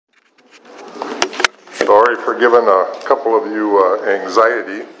Sorry for giving a couple of you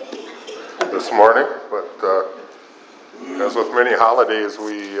anxiety this morning, but as with many holidays,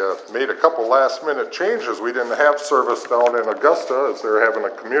 we made a couple last-minute changes. We didn't have service down in Augusta as they're having a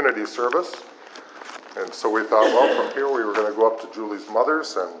community service, and so we thought, well, from here we were going to go up to Julie's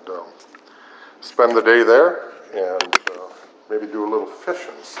mother's and spend the day there and maybe do a little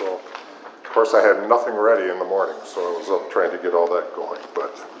fishing. So, of course, I had nothing ready in the morning, so I was up trying to get all that going,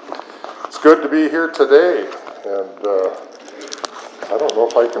 but it's good to be here today, and I don't know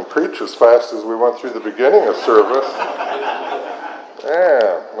if I can preach as fast as we went through the beginning of service.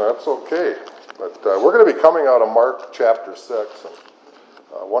 Yeah, that's okay. But we're going to be coming out of Mark chapter 6,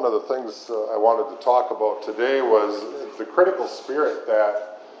 and one of the things I wanted to talk about today was the critical spirit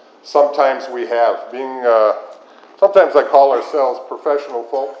that sometimes we have. Sometimes I call ourselves professional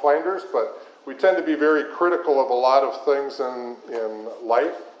fault finders, but we tend to be very critical of a lot of things in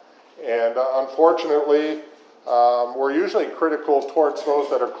life. And unfortunately, we're usually critical towards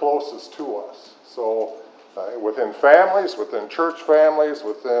those that are closest to us. So within families, within church families,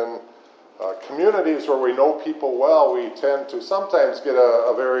 within communities where we know people well, we tend to sometimes get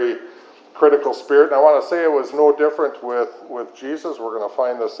a very critical spirit. And I want to say it was no different with Jesus. We're going to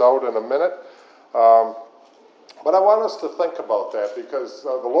find this out in a minute. But I want us to think about that because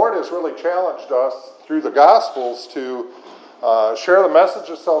the Lord has really challenged us through the Gospels to share the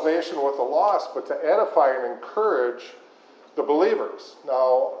message of salvation with the lost, but to edify and encourage the believers.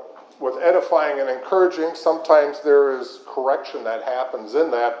 Now, with edifying and encouraging, sometimes there is correction that happens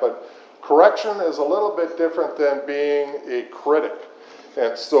in that, but correction is a little bit different than being a critic.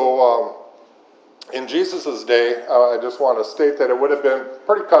 And so, in Jesus' day, I just want to state that it would have been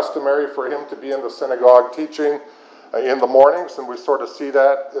pretty customary for him to be in the synagogue teaching in the mornings, and we sort of see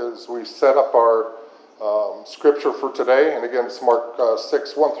that as we set up our scripture for today. And again, it's Mark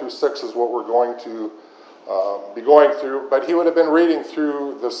 6, 1 through 6 is what we're going to be going through. But he would have been reading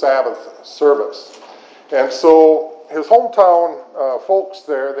through the Sabbath service. And so his hometown folks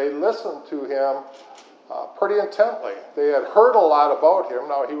there, they listened to him pretty intently. They had heard a lot about him.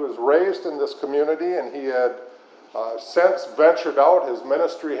 Now, he was raised in this community, and he had since ventured out. His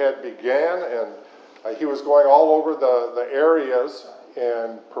ministry had began, and he was going all over the areas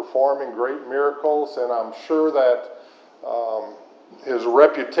and performing great miracles, and I'm sure that his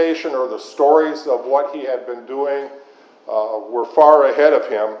reputation or the stories of what he had been doing were far ahead of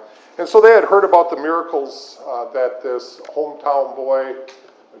him. And so they had heard about the miracles that this hometown boy,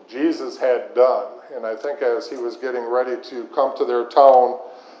 Jesus, had done. And I think as he was getting ready to come to their town,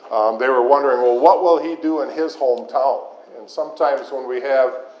 they were wondering, well, what will he do in his hometown? And sometimes when we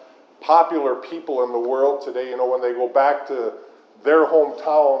have popular people in the world today, when they go back to their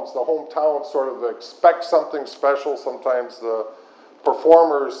hometowns, the hometowns sort of expect something special. Sometimes the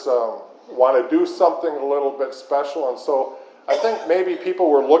performers want to do something a little bit special. And so I think maybe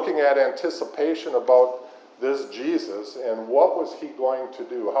people were looking at anticipation about this Jesus and what was he going to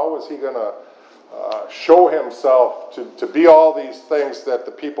do? How was he going to show himself to be all these things that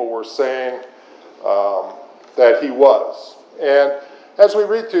the people were saying that he was? And as we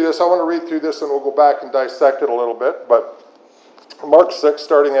read through this, I want to read through this and we'll go back and dissect it a little bit. But Mark 6,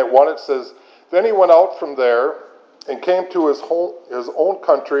 starting at 1, it says, Then he went out from there and came to his own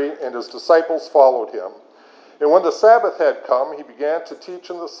country, and his disciples followed him. And when the Sabbath had come, he began to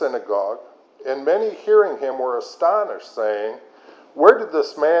teach in the synagogue, and many hearing him were astonished, saying, Where did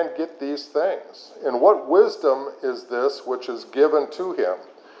this man get these things? And what wisdom is this which is given to him,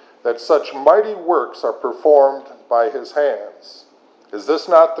 that such mighty works are performed by his hands? Is this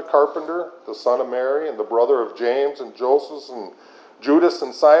not the carpenter, the son of Mary, and the brother of James and Joseph and Judas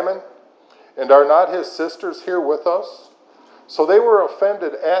and Simon? And are not his sisters here with us? So they were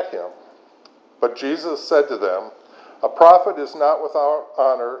offended at him. But Jesus said to them, A prophet is not without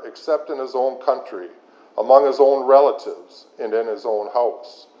honor except in his own country, among his own relatives, and in his own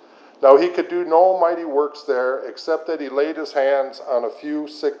house. Now he could do no mighty works there, except that he laid his hands on a few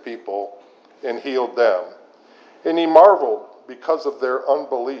sick people and healed them. And he marveled because of their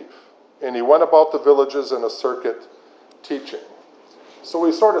unbelief. And he went about the villages in a circuit teaching. So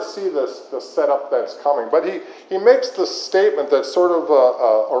we sort of see the setup that's coming. But he makes this statement that's sort of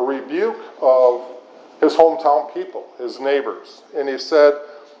a rebuke of his hometown people, his neighbors. And he said,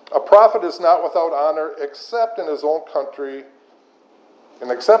 A prophet is not without honor except in his own country, and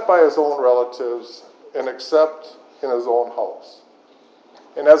except by his own relatives, and except in his own house.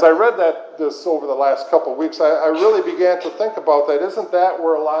 And as I read this over the last couple of weeks, I really began to think about that. Isn't that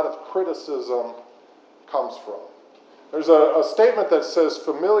where a lot of criticism comes from? There's a statement that says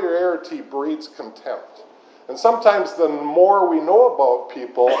familiarity breeds contempt. And sometimes the more we know about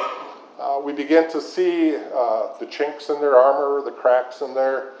people, we begin to see the chinks in their armor, the cracks in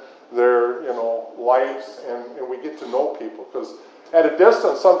their lives, and we get to know people. Because at a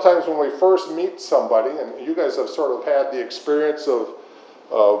distance, sometimes when we first meet somebody, and you guys have sort of had the experience of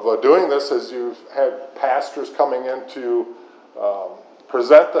doing this as you've had pastors coming in to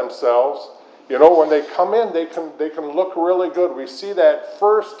present themselves. When they come in, they can look really good. We see that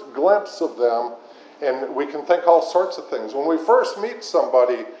first glimpse of them, and we can think all sorts of things. When we first meet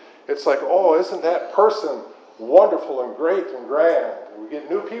somebody, it's like, oh, isn't that person wonderful and great and grand? We get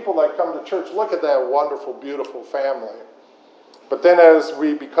new people that come to church. Look at that wonderful, beautiful family. But then as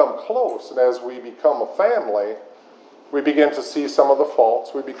we become close and as we become a family, we begin to see some of the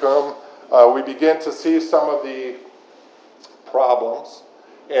faults. We begin to see some of the problems.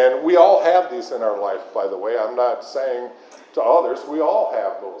 And we all have these in our life, by the way. I'm not saying to others, we all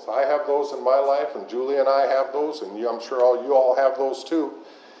have those. I have those in my life, and Julie and I have those, and I'm sure you all have those too.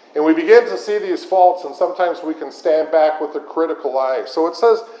 And we begin to see these faults, and sometimes we can stand back with a critical eye. So it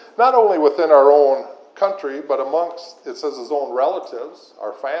says, not only within our own country, but amongst, it says, his own relatives,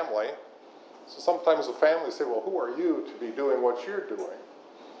 our family. So sometimes the family say, well, who are you to be doing what you're doing?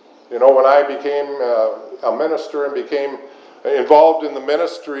 When I became a minister and became involved in the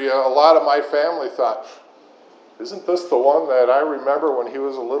ministry, a lot of my family thought, isn't this the one that I remember when he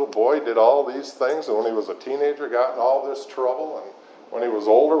was a little boy, did all these things, and when he was a teenager got in all this trouble, and when he was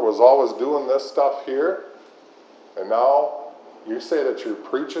older was always doing this stuff here, and now you say that you're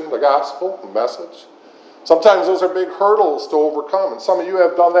preaching the gospel, the message? Sometimes those are big hurdles to overcome, and some of you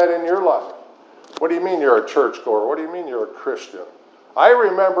have done that in your life. What do you mean you're a churchgoer? What do you mean you're a Christian? I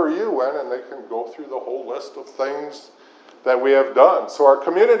remember you when, and they can go through the whole list of things that we have done. So our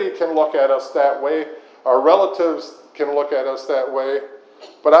community can look at us that way. Our relatives can look at us that way.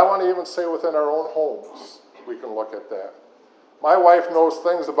 But I want to even say within our own homes, we can look at that. My wife knows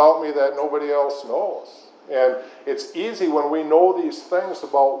things about me that nobody else knows. And it's easy when we know these things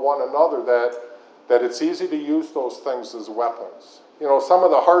about one another that it's easy to use those things as weapons. Some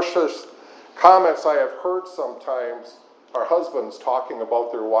of the harshest comments I have heard sometimes are husbands talking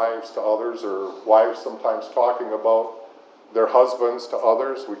about their wives to others, or wives sometimes talking about their husbands to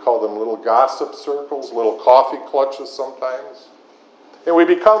others. We call them little gossip circles, little coffee clutches sometimes. And we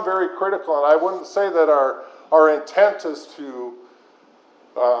become very critical, and I wouldn't say that our intent is to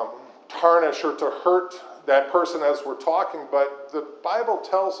tarnish or to hurt that person as we're talking, but the Bible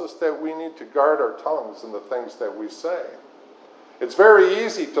tells us that we need to guard our tongues and the things that we say. It's very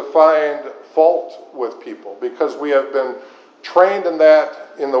easy to find fault with people because we have been trained in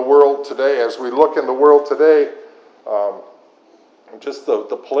that in the world today. As we look in the world today, just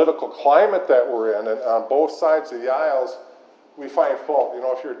the political climate that we're in, and on both sides of the aisles, we find fault.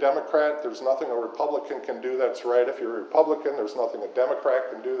 If you're a Democrat, there's nothing a Republican can do that's right. If you're a Republican, there's nothing a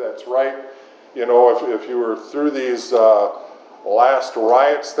Democrat can do that's right. If you were through these last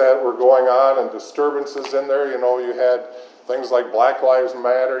riots that were going on and disturbances in there, you had things like Black Lives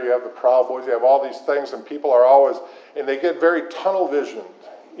Matter, you have the Proud Boys, you have all these things, and people are always, and they get very tunnel visioned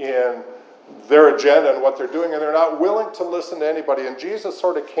in their agenda and what they're doing, and they're not willing to listen to anybody. And Jesus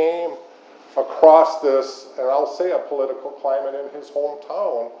sort of came across this, and I'll say a political climate in his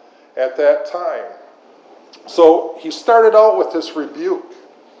hometown at that time. So he started out with this rebuke,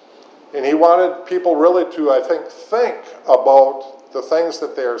 and he wanted people really to, I think about the things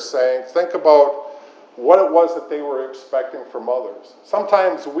that they are saying, think about what it was that they were expecting from others.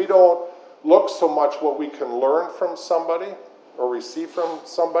 Sometimes we don't look so much what we can learn from somebody or receive from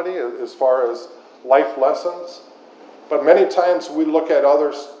somebody as far as life lessons, but many times we look at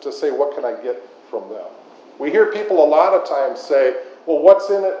others to say, what can I get from them? We hear people a lot of times say, well, what's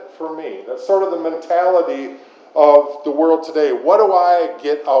in it for me? That's sort of the mentality of the world today. What do I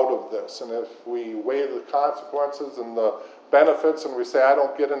get out of this? And if we weigh the consequences and the benefits and we say, I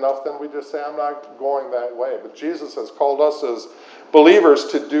don't get enough, then we just say, I'm not going that way. But Jesus has called us as believers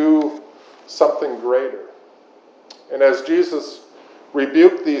to do something greater. And as Jesus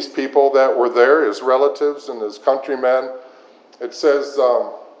rebuked these people that were there, his relatives and his countrymen, it says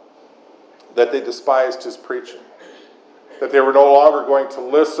that they despised his preaching, that they were no longer going to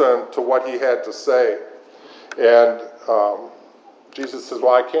listen to what he had to say. And Jesus says,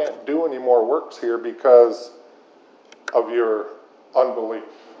 well, I can't do any more works here because of your unbelief,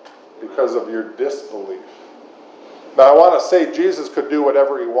 because of your disbelief. Now, I want to say Jesus could do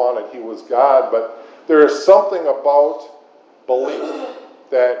whatever he wanted. He was God, but there is something about belief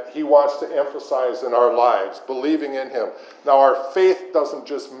that he wants to emphasize in our lives, believing in him. Now, our faith doesn't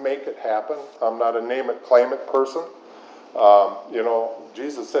just make it happen. I'm not a name it, claim it person.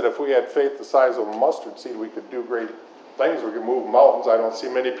 Jesus said if we had faith the size of a mustard seed, we could do great things. We can move mountains. I don't see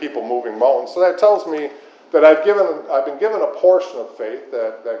many people moving mountains. So that tells me that I've been given a portion of faith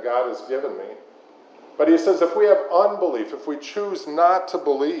that God has given me. But he says if we have unbelief, if we choose not to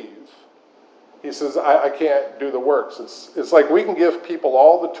believe, he says I can't do the works. It's like we can give people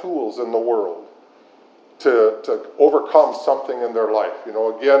all the tools in the world to overcome something in their life.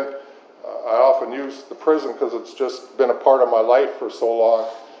 Again, I often use the prison because it's just been a part of my life for so long.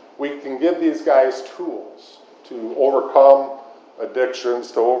 We can give these guys tools to overcome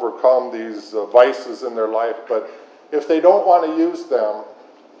addictions, to overcome these vices in their life. But if they don't want to use them,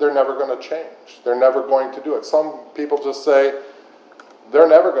 they're never going to change. They're never going to do it. Some people just say they're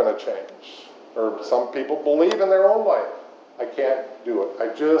never going to change. Or some people believe in their own life. I can't do it.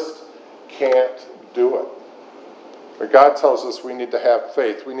 I just can't do it. But God tells us we need to have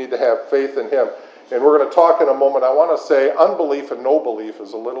faith. We need to have faith in him. And we're going to talk in a moment. I want to say unbelief and no belief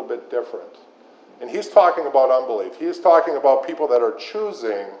is a little bit different. And he's talking about unbelief. He's talking about people that are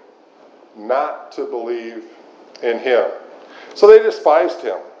choosing not to believe in him. So they despised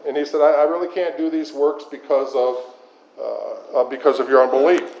him. And he said, I really can't do these works because of your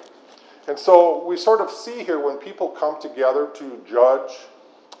unbelief. And so we sort of see here when people come together to judge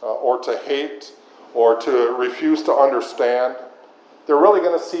or to hate or to refuse to understand, they're really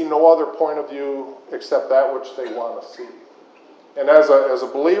going to see no other point of view except that which they want to see. And as a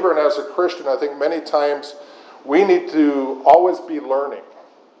believer and as a Christian, I think many times we need to always be learning,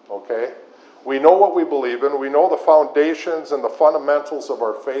 okay? We know what we believe in. We know the foundations and the fundamentals of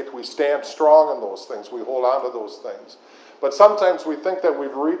our faith. We stand strong in those things. We hold on to those things. But sometimes we think that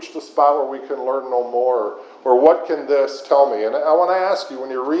we've reached a spot where we can learn no more, or what can this tell me? And I want to ask you,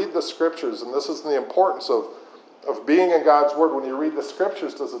 when you read the Scriptures, and this is the importance of being in God's Word, when you read the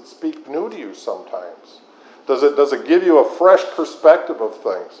Scriptures, does it speak new to you sometimes? Does it give you a fresh perspective of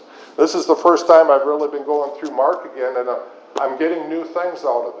things? This is the first time I've really been going through Mark again, and I'm getting new things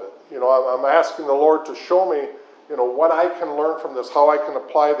out of it. I'm asking the Lord to show me, what I can learn from this, how I can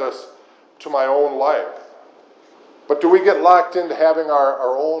apply this to my own life. But do we get locked into having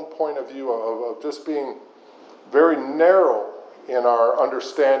our own point of view of just being very narrow in our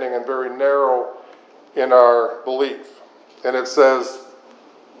understanding and very narrow in our belief? And it says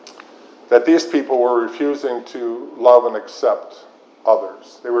that these people were refusing to love and accept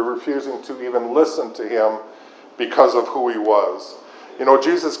others. They were refusing to even listen to him because of who he was.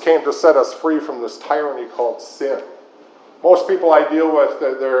 Jesus came to set us free from this tyranny called sin. Most people I deal with,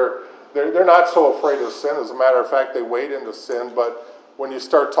 they're not so afraid of sin. As a matter of fact, they wade into sin. But when you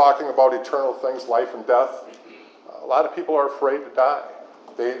start talking about eternal things, life and death, a lot of people are afraid to die.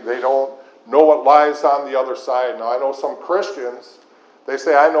 They don't know what lies on the other side. Now, I know some Christians, they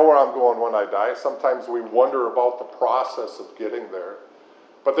say, I know where I'm going when I die. Sometimes we wonder about the process of getting there.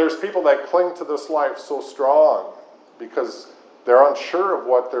 But there's people that cling to this life so strong because they're unsure of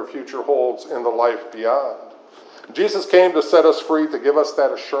what their future holds in the life beyond. Jesus came to set us free, to give us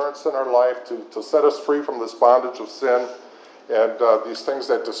that assurance in our life, to set us free from this bondage of sin and these things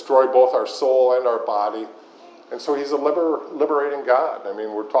that destroy both our soul and our body. And so he's a liberating God. I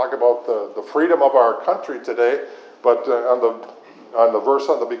mean, we're talking about the freedom of our country today, but on the verse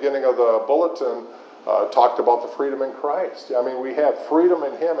on the beginning of the bulletin talked about the freedom in Christ. I mean, we have freedom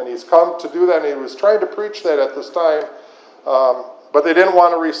in him, and he's come to do that, and he was trying to preach that at this time, but they didn't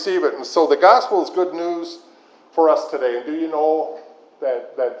want to receive it. And so the gospel is good news for us today. And do you know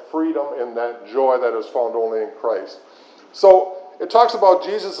that freedom and that joy that is found only in Christ? So it talks about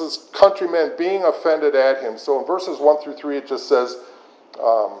Jesus' countrymen being offended at him. So in verses 1 through 3, it just says,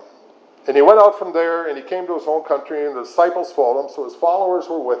 and he went out from there, and he came to his own country, and the disciples followed him. So his followers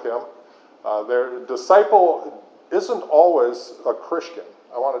were with him. Their disciple isn't always a Christian.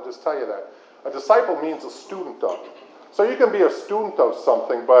 I want to just tell you that. A disciple means a student of. So you can be a student of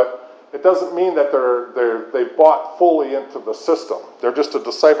something, but it doesn't mean that they bought fully into the system. They're just a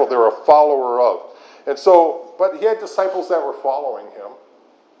disciple. They're a follower of. And so, but he had disciples that were following him.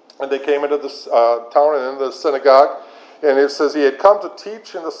 And they came into this town and into the synagogue. And it says he had come to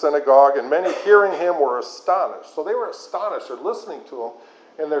teach in the synagogue, and many hearing him were astonished. So they were astonished. They're listening to him,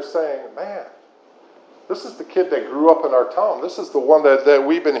 and they're saying, man, this is the kid that grew up in our town. This is the one that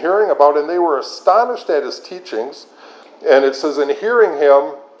we've been hearing about. And they were astonished at his teachings. And it says, in hearing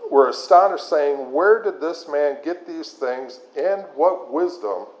him, were astonished, saying, where did this man get these things, and what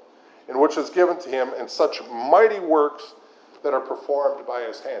wisdom in which is given to him, and such mighty works that are performed by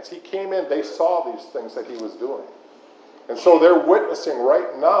his hands? He came in, they saw these things that he was doing. And so they're witnessing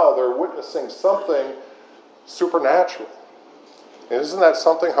right now, they're witnessing something supernatural. And isn't that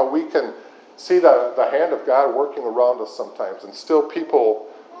something, how we can see the hand of God working around us sometimes, and still people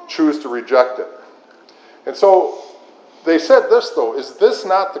choose to reject it? And so they said this, though, is this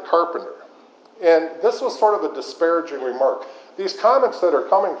not the carpenter? And this was sort of a disparaging remark. These comments that are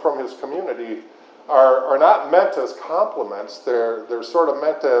coming from his community are not meant as compliments. They're sort of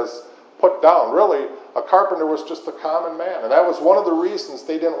meant as put down. Really, a carpenter was just a common man. And that was one of the reasons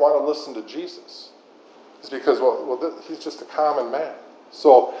they didn't want to listen to Jesus. It's because, he's just a common man.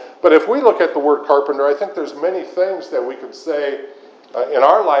 So, but if we look at the word carpenter, I think there's many things that we could say in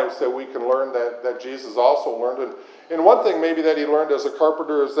our lives that we can learn that Jesus also learned. And one thing maybe that he learned as a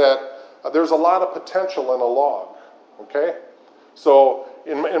carpenter is that there's a lot of potential in a log, okay? So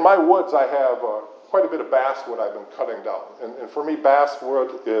in my woods, I have quite a bit of basswood I've been cutting down. And for me,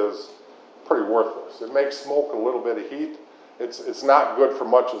 basswood is pretty worthless. It makes smoke, a little bit of heat. It's not good for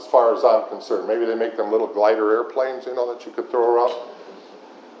much as far as I'm concerned. Maybe they make them little glider airplanes, that you could throw around.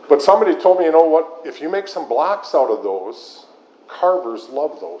 But somebody told me, you know what, if you make some blocks out of those, carvers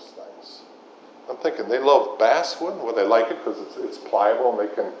love those things. I'm thinking, they love basswood? Well, they like it because it's pliable and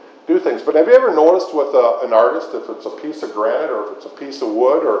they can do things. But have you ever noticed with an artist, if it's a piece of granite or if it's a piece of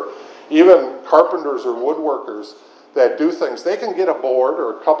wood, or even carpenters or woodworkers that do things, they can get a board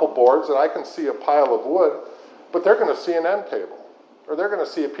or a couple boards and I can see a pile of wood, but they're going to see an end table, or they're going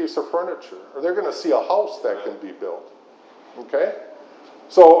to see a piece of furniture, or they're going to see a house that can be built. Okay?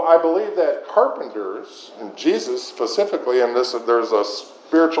 So I believe that carpenters, and Jesus specifically, and there's a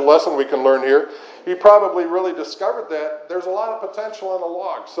spiritual lesson we can learn here, he probably really discovered that there's a lot of potential in a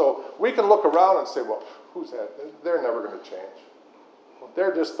log. So we can look around and say, well, who's that? They're never going to change.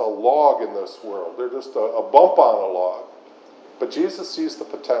 They're just a log in this world. They're just a bump on a log. But Jesus sees the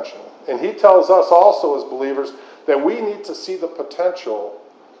potential. And he tells us also as believers that we need to see the potential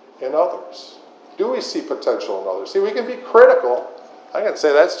in others. Do we see potential in others? See, we can be critical. I can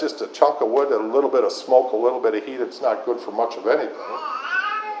say that's just a chunk of wood, a little bit of smoke, a little bit of heat. It's not good for much of anything.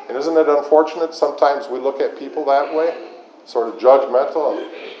 And isn't it unfortunate sometimes we look at people that way, sort of judgmental,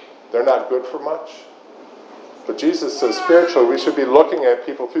 and they're not good for much? But Jesus says spiritually we should be looking at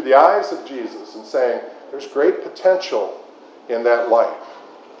people through the eyes of Jesus and saying there's great potential in that life.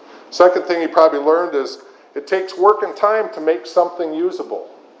 Second thing he probably learned is it takes work and time to make something usable.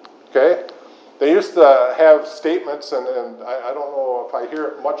 Okay? They used to have statements, and I don't know if I hear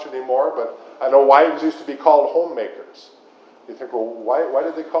it much anymore, but I know wives used to be called homemakers. You think, well, why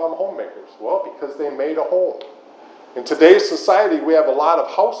did they call them homemakers? Well, because they made a home. In today's society, we have a lot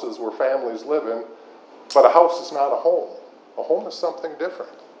of houses where families live in, but a house is not a home. A home is something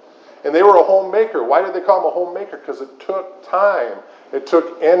different. And they were a homemaker. Why did they call them a homemaker? Because it took time, it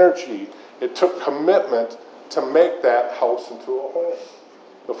took energy, it took commitment to make that house into a home.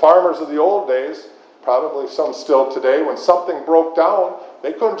 The farmers of the old days, probably some still today, when something broke down,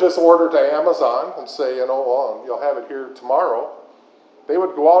 they couldn't just order to Amazon and say, well, you'll have it here tomorrow. They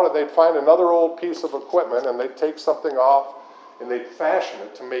would go out and they'd find another old piece of equipment and they'd take something off and they'd fashion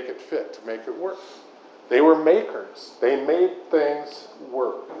it to make it fit, to make it work. They were makers. They made things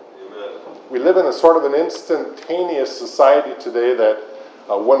work. Amen. We live in a sort of an instantaneous society today that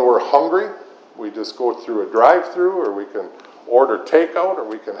when we're hungry, we just go through a drive-through, or we can order takeout, or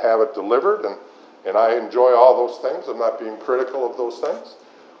we can have it delivered, and I enjoy all those things. I'm not being critical of those things.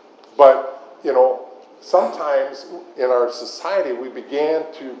 But, sometimes in our society we began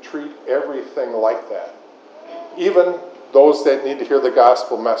to treat everything like that. Even those that need to hear the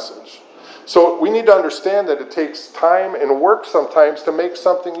gospel message. So we need to understand that it takes time and work sometimes to make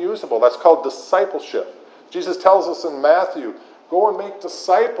something usable. That's called discipleship. Jesus tells us in Matthew, go and make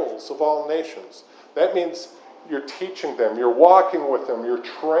disciples of all nations. That means you're teaching them, you're walking with them, you're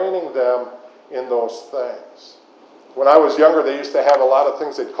training them in those things. When I was younger, they used to have a lot of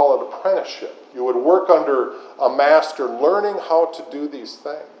things, they'd call it apprenticeship. You would work under a master learning how to do these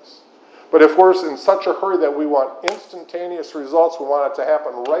things. But if we're in such a hurry that we want instantaneous results, we want it to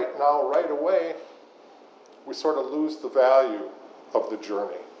happen right now, right away, we sort of lose the value of the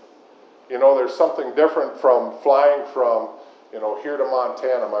journey. There's something different from flying from, here to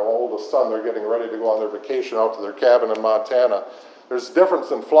Montana. My oldest son, they're getting ready to go on their vacation out to their cabin in Montana. There's a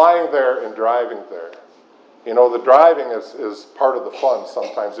difference in flying there and driving there. The driving is part of the fun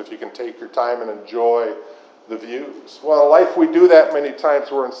sometimes if you can take your time and enjoy the views. Well, in life we do that many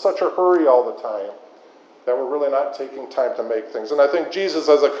times. We're in such a hurry all the time that we're really not taking time to make things. And I think Jesus,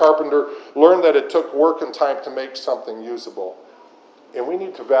 as a carpenter, learned that it took work and time to make something usable. And we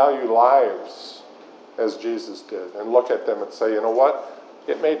need to value lives as Jesus did and look at them and say, you know what?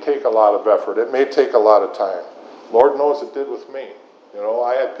 It may take a lot of effort. It may take a lot of time. Lord knows it did with me.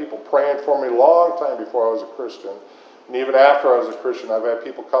 I had people praying for me a long time before I was a Christian. And even after I was a Christian, I've had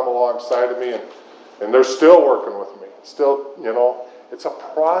people come alongside of me and they're still working with me. Still, It's a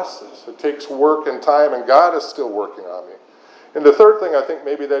process. It takes work and time, and God is still working on me. And the third thing I think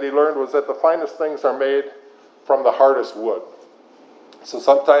maybe that he learned was that the finest things are made from the hardest wood. So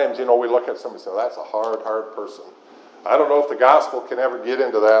sometimes, we look at somebody and say, that's a hard person. I don't know if the gospel can ever get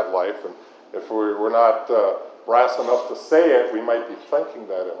into that life, and if we're not brass enough to say it, we might be thinking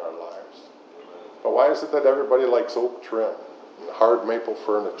that in our lives. But why is it that everybody likes oak trim and hard maple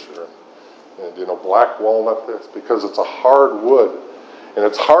furniture and black walnut this? Because it's a hard wood, and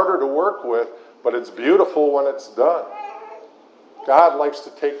it's harder to work with, but it's beautiful when it's done. God likes to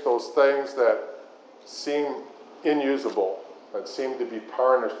take those things that seem inusable, that seem to be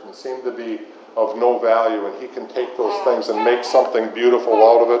tarnished and seem to be of no value, and he can take those things and make something beautiful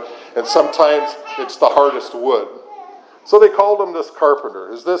out of it. And sometimes it's the hardest wood. So they called him this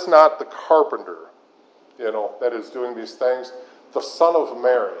carpenter. Is this not the carpenter, that is doing these things? The son of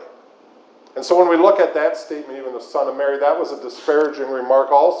Mary. And so when we look at that statement, even the son of Mary, that was a disparaging remark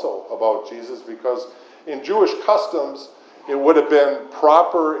also about Jesus, because in Jewish customs, it would have been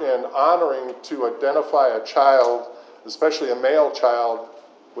proper and honoring to identify a child, especially a male child,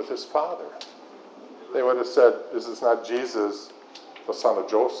 with his father. They would have said, this is not Jesus, the son of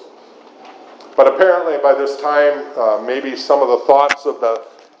Joseph. But apparently by this time, maybe some of the thoughts of the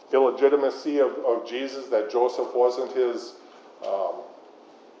illegitimacy of Jesus, that Joseph wasn't his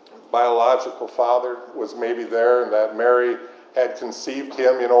biological father, was maybe there, and that Mary had conceived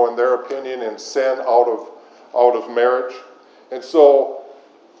him, in their opinion, in sin out of marriage. And so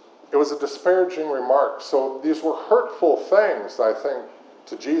it was a disparaging remark. So these were hurtful things, I think,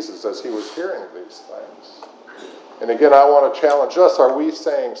 to Jesus as he was hearing these things. And again, I want to challenge us. Are we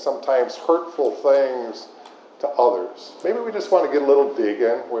saying sometimes hurtful things to others? Maybe we just want to get a little dig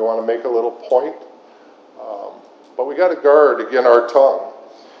in. We want to make a little point. But we got to guard, again, our tongue.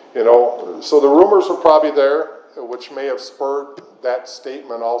 So the rumors were probably there, which may have spurred that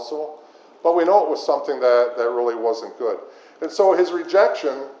statement also. But we know it was something that really wasn't good. And so his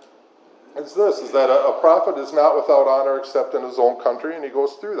rejection is this, is that a prophet is not without honor except in his own country, and he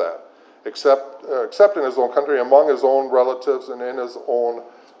goes through that. Except in his own country, among his own relatives, and in his own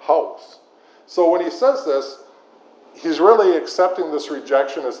house. So when he says this, he's really accepting this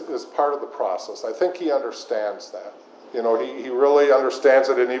rejection as part of the process. I think he understands that. He really understands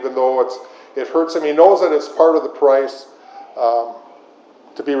it, and even though it hurts him, he knows that it's part of the price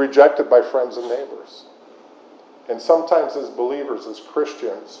to be rejected by friends and neighbors. And sometimes as believers, as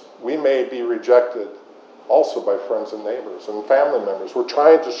Christians, we may be rejected also by friends and neighbors and family members. We're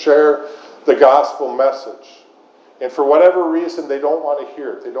trying to share the gospel message. And for whatever reason, they don't want to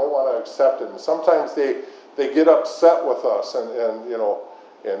hear it. They don't want to accept it. And sometimes they get upset with us.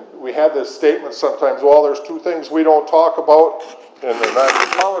 And we have this statement sometimes, well, there's two things we don't talk about, and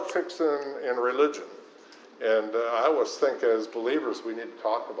that's politics and religion. And I always think as believers, we need to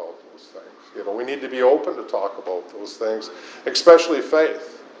talk about those things. We need to be open to talk about those things, especially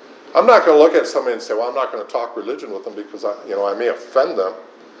faith. I'm not going to look at somebody and say, well, I'm not going to talk religion with them because I may offend them.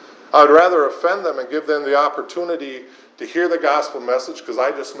 I would rather offend them and give them the opportunity to hear the gospel message, because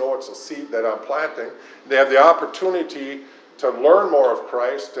I just know it's a seed that I'm planting. They have the opportunity to learn more of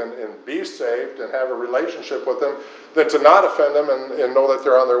Christ and be saved and have a relationship with him, than to not offend them and know that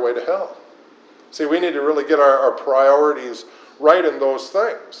they're on their way to hell. See, we need to really get our priorities right in those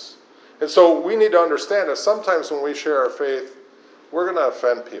things. And so we need to understand that sometimes when we share our faith, we're going to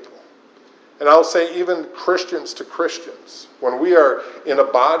offend people. And I'll say even Christians to Christians. When we are in a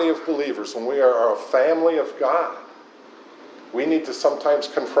body of believers, when we are a family of God, we need to sometimes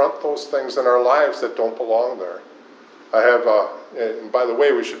confront those things in our lives that don't belong there. I have, and by the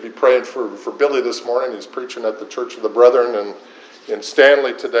way, we should be praying for Billy this morning. He's preaching at the Church of the Brethren in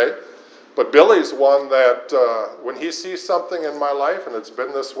Stanley today. But Billy's one that when he sees something in my life, and it's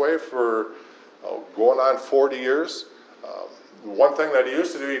been this way for going on 40 years, one thing that he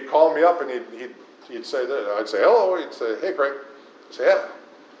used to do, he'd call me up and he'd say that. I'd say, hello. He'd say, hey, Craig. I'd say, yeah.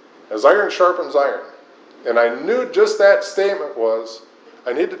 As iron sharpens iron. And I knew just that statement was,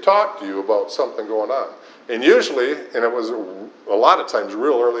 I need to talk to you about something going on. And usually, and it was a lot of times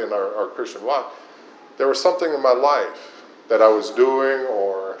real early in our Christian walk, there was something in my life that I was doing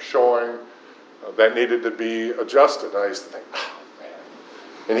or showing that needed to be adjusted. And I used to think, oh, man.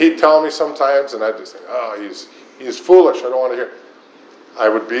 And he'd tell me sometimes, and I'd just think, oh, he's foolish. I don't want to hear. I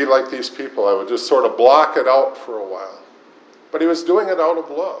would be like these people. I would just sort of block it out for a while. But he was doing it out of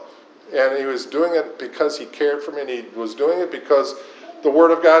love. And he was doing it because he cared for me, and he was doing it because the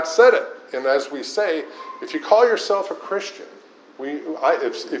Word of God said it. And as we say, if you call yourself a Christian,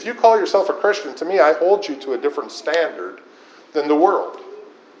 if you call yourself a Christian, to me, I hold you to a different standard than the world.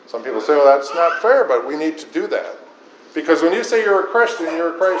 Some people say, well, that's not fair, but we need to do that. Because when you say you're a Christian,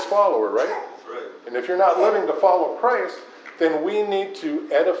 you're a Christ follower, right? Right. And if you're not living to follow Christ, then we need to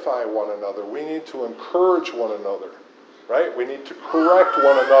edify one another. We need to encourage one another, right? We need to correct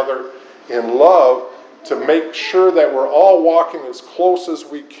one another in love to make sure that we're all walking as close as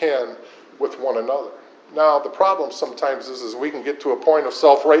we can with one another. Now, the problem sometimes is we can get to a point of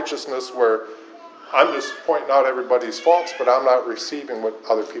self-righteousness where I'm just pointing out everybody's faults, but I'm not receiving what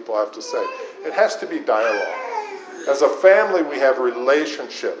other people have to say. It has to be dialogue. As a family, we have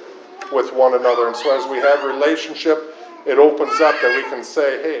relationship with one another. And so as we have relationship, it opens up that we can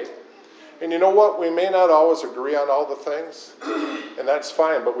say, hey, and you know what? We may not always agree on all the things, and that's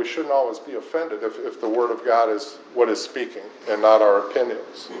fine, but we shouldn't always be offended if the Word of God is what is speaking and not our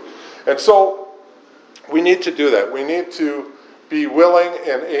opinions. And so we need to do that. We need to be willing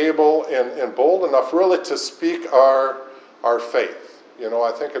and able and bold enough really to speak our faith. You know,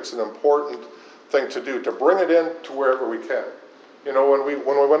 I think it's an important thing to do, to bring it in to wherever we can. You know, when we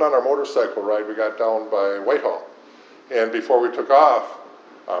went on our motorcycle ride, we got down by Whitehall. And before we took off,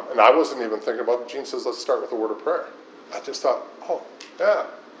 and I wasn't even thinking about it, Gene says, let's start with a word of prayer. I just thought, oh, yeah,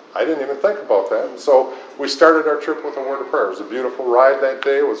 I didn't even think about that. And so we started our trip with a word of prayer. It was a beautiful ride that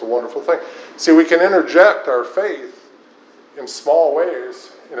day. It was a wonderful thing. See, we can interject our faith in small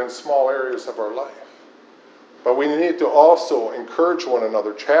ways and in small areas of our life. But we need to also encourage one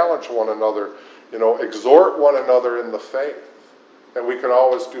another, challenge one another, you know, exhort one another in the faith. And we can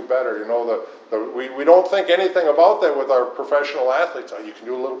always do better. You know, we don't think anything about that with our professional athletes. Oh, you can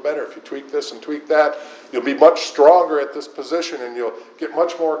do a little better if you tweak this and tweak that. You'll be much stronger at this position and you'll get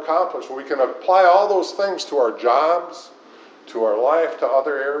much more accomplished. We can apply all those things to our jobs, to our life, to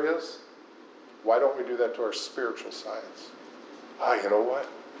other areas. Why don't we do that to our spiritual sides? You know what?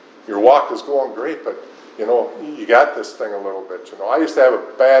 Your walk is going great, but you know, you got this thing a little bit. You know, I used to have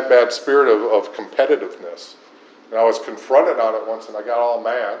a bad spirit of competitiveness. And I was confronted on it once, and I got all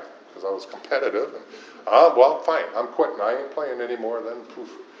mad because I was competitive. And, well, fine, I'm quitting. I ain't playing anymore. Then poof,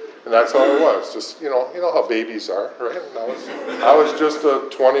 and that's how it was. Just you know how babies are, right? And I was just a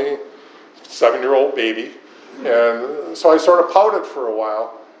 27-year-old baby, and so I sort of pouted for a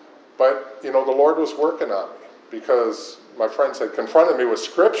while. But you know, the Lord was working on me because my friends had confronted me with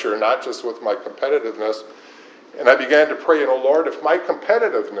Scripture, not just with my competitiveness. And I began to pray, you know, Lord, if my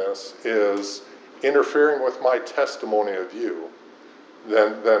competitiveness is interfering with my testimony of you,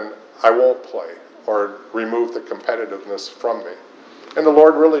 then I won't play or remove the competitiveness from me. And the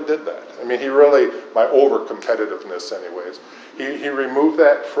Lord really did that. I mean, he really, my over-competitiveness anyways, he removed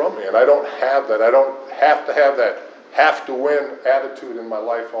that from me. And I don't have that. I don't have to have that have-to-win attitude in my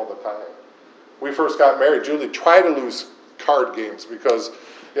life all the time. We first got married, Julie tried to lose card games because,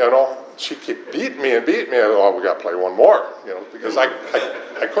 you know, she kept beating me. And, oh, we got to play one more, you know, because I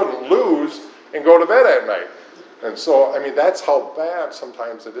couldn't lose and go to bed at night. And so, I mean, that's how bad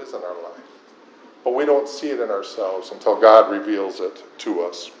sometimes it is in our life. But we don't see it in ourselves until God reveals it to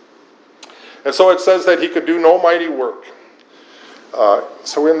us. And so it says that he could do no mighty work.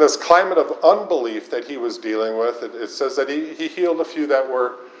 So in this climate of unbelief that he was dealing with, it says that he healed a few that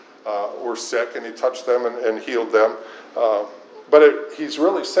were sick, and he touched them and healed them. But he's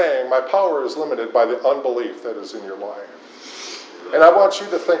really saying, my power is limited by the unbelief that is in your life. And I want you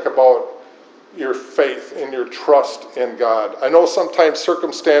to think about your faith and your trust in God. I know sometimes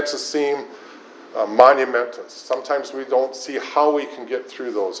circumstances seem monumentous. Sometimes we don't see how we can get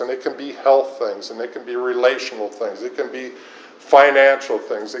through those. And it can be health things, and it can be relational things. It can be financial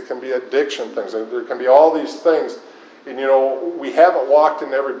things. It can be addiction things. There can be all these things. And you know, we haven't walked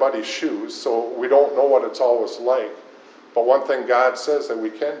in everybody's shoes, so we don't know what it's always like. But one thing God says that we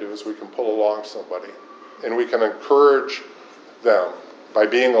can do is we can pull along somebody. And we can encourage them by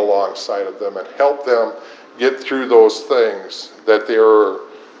being alongside of them and help them get through those things that they're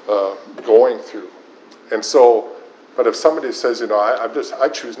going through. And so, but if somebody says, you know, I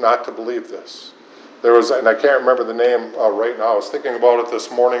choose not to believe this. There was, and I can't remember the name right now. I was thinking about it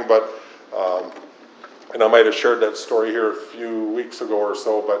this morning, but, and I might have shared that story here a few weeks ago or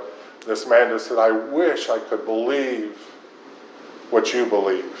so, but this man just said, I wish I could believe what you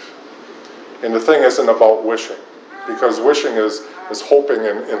believe. And the thing isn't about wishing, because wishing is hoping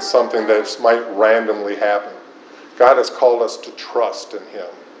in something that might randomly happen. God has called us to trust in him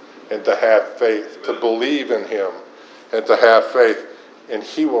and to have faith, to believe in him and to have faith, and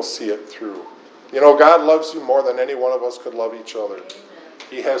he will see it through. You know, God loves you more than any one of us could love each other.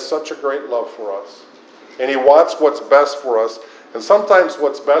 He has such a great love for us, and he wants what's best for us. And sometimes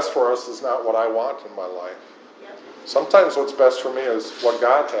what's best for us is not what I want in my life. Sometimes what's best for me is what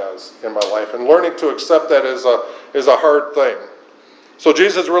God has in my life. And learning to accept that is a hard thing. So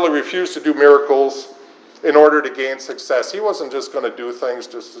Jesus really refused to do miracles in order to gain success. He wasn't just going to do things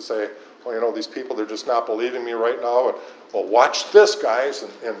just to say, well, these people, they're just not believing me right now. And, well, watch this, guys,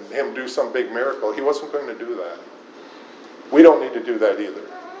 and him do some big miracle. He wasn't going to do that. We don't need to do that either.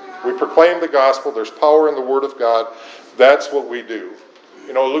 We proclaim the gospel. There's power in the word of God. That's what we do.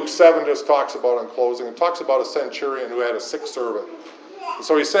 Luke 7 just talks about, in closing, it talks about a centurion who had a sick servant. And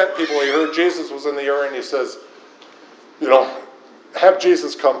so he sent people. He heard Jesus was in the area, and he says, have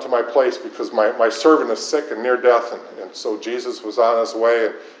Jesus come to my place because my servant is sick and near death. And so Jesus was on his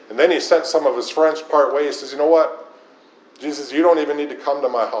way. And then he sent some of his friends part way. He says, you know what? Jesus, you don't even need to come to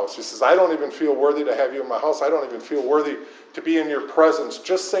my house. He says, I don't even feel worthy to have you in my house. I don't even feel worthy to be in your presence.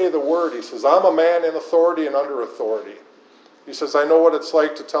 Just say the word. He says, I'm a man in authority and under authority. He says, I know what it's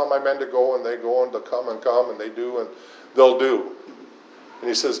like to tell my men to go, and they go, and to come, and they do, and they'll do. And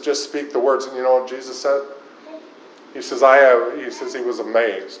he says, just speak the words. And you know what Jesus said? He says, he was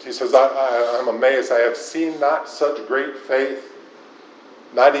amazed. He says, I'm amazed. I have seen not such great faith,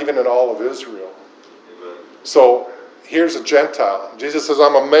 not even in all of Israel. Amen. So here's a Gentile. Jesus says,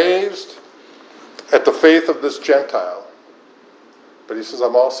 I'm amazed at the faith of this Gentile. But he says,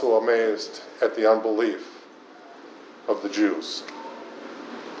 I'm also amazed at the unbelief of the Jews.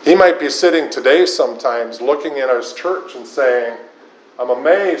 He might be sitting today sometimes looking at his church and saying, I'm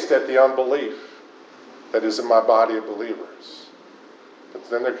amazed at the unbelief that is in my body of believers. But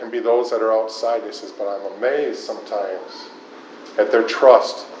then there can be those that are outside. He says, but I'm amazed sometimes at their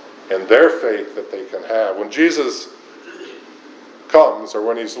trust and their faith that they can have. When Jesus comes, or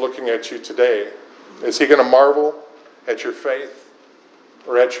when he's looking at you today, is he going to marvel at your faith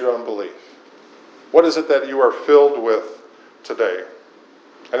or at your unbelief? What is it that you are filled with today?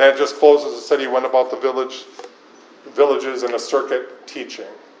 And that just closes. It said he went about the villages in a circuit teaching.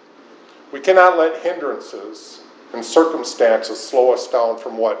 We cannot let hindrances and circumstances slow us down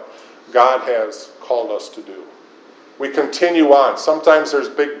from what God has called us to do. We continue on. Sometimes there's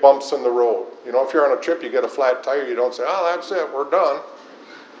big bumps in the road. If you're on a trip, you get a flat tire, you don't say, oh, that's it, we're done.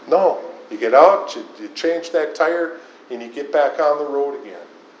 No, you get out, you change that tire, and you get back on the road again.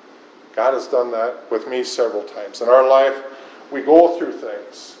 God has done that with me several times. In our life, we go through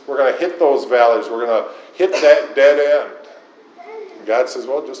things. We're going to hit those valleys. We're going to hit that dead end. And God says,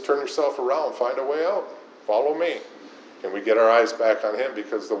 well, just turn yourself around, find a way out. Follow me. And we get our eyes back on him,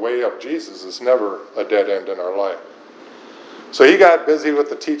 because the way of Jesus is never a dead end in our life. So he got busy with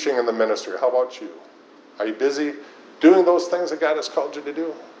the teaching and the ministry. How about you? Are you busy doing those things that God has called you to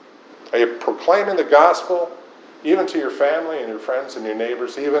do? Are you proclaiming the gospel even to your family and your friends and your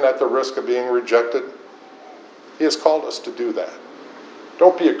neighbors, even at the risk of being rejected? He has called us to do that.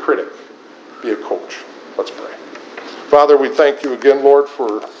 Don't be a critic. Be a coach. Let's pray. Father, we thank you again, Lord,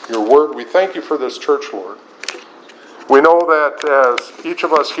 for your word. We thank you for this church, Lord. We know that as each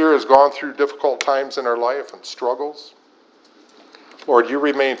of us here has gone through difficult times in our life and struggles, Lord, you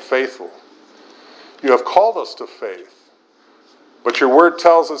remain faithful. You have called us to faith. But your word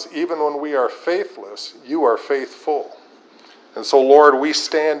tells us even when we are faithless, you are faithful. And so, Lord, we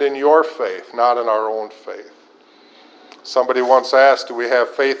stand in your faith, not in our own faith. Somebody once asked, do we have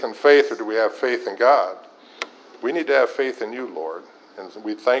faith in faith or do we have faith in God? We need to have faith in you, Lord. And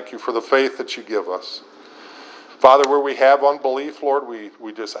we thank you for the faith that you give us. Father, where we have unbelief, Lord,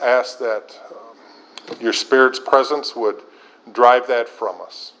 we just ask that your Spirit's presence would drive that from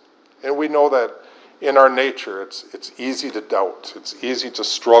us. And we know that in our nature, it's easy to doubt. It's easy to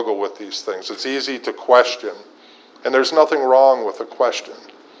struggle with these things. It's easy to question. And there's nothing wrong with a question.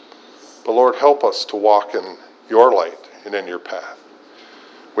 But Lord, help us to walk in your light and in your path.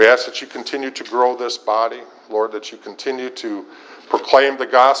 We ask that you continue to grow this body. Lord, that you continue to proclaim the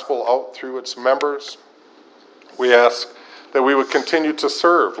gospel out through its members. We ask that we would continue to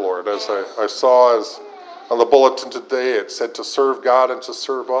serve, Lord. As I saw on the bulletin today, it said to serve God and to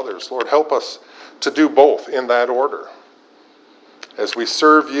serve others. Lord, help us to do both in that order. As we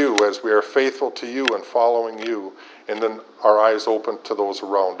serve you, as we are faithful to you and following you, and then our eyes open to those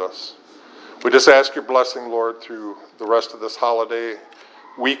around us. We just ask your blessing, Lord, through the rest of this holiday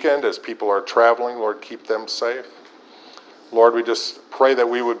weekend as people are traveling. Lord, keep them safe. Lord, we just pray that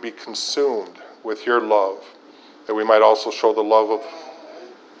we would be consumed with your love, that we might also show the love of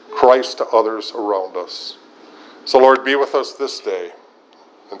Christ to others around us. So, Lord, be with us this day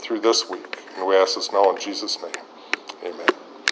and through this week. And we ask this now in Jesus' name.